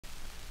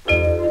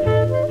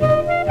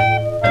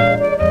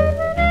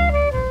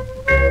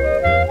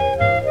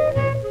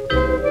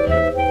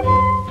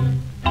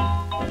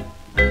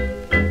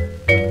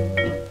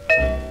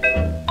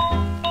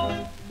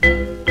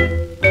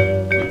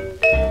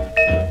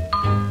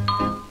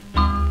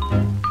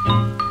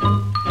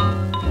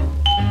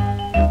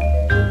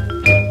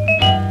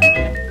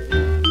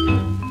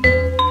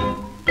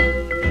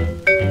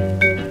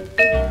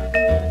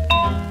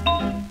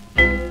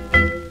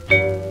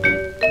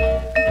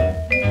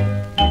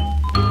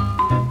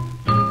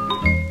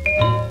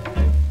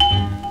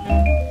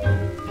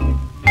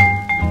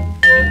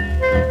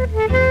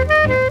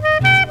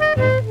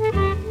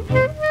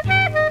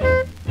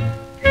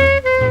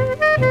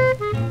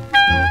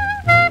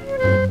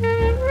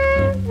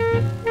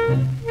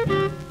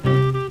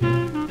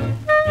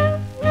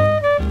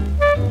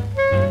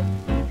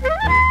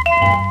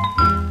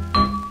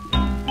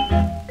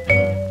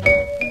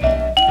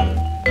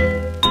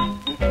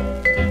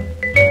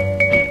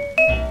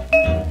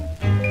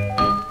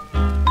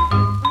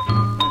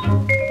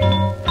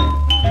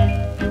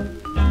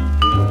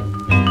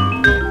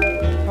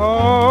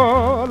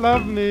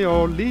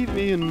or leave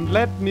me and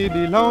let me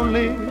be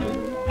lonely.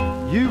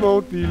 You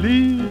won't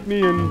believe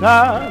me and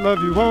I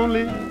love you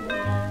only.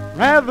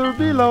 Rather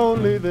be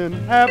lonely than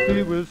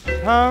happy with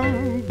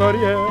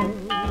somebody else.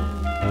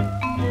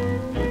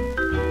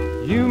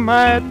 You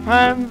might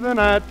find the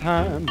night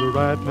time the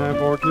right time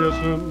for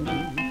kissing.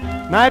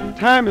 Night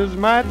time is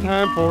my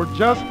time for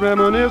just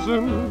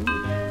reminiscing,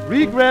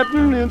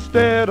 regretting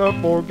instead of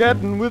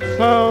forgetting with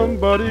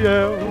somebody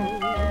else.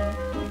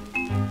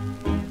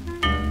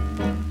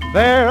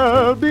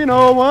 There'll be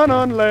no one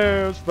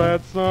unless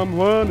that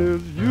someone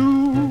is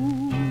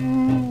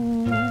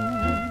you.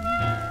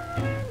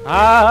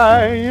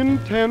 I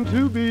intend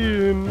to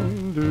be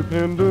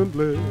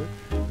independently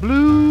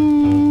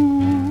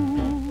blue.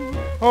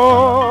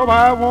 Oh,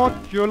 I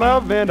want your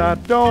love and I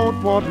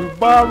don't want to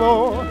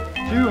borrow,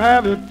 to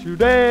have it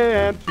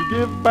today and to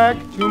give back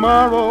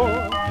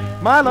tomorrow.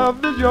 My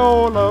love is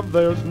your love,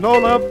 there's no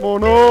love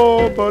for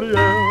nobody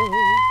else.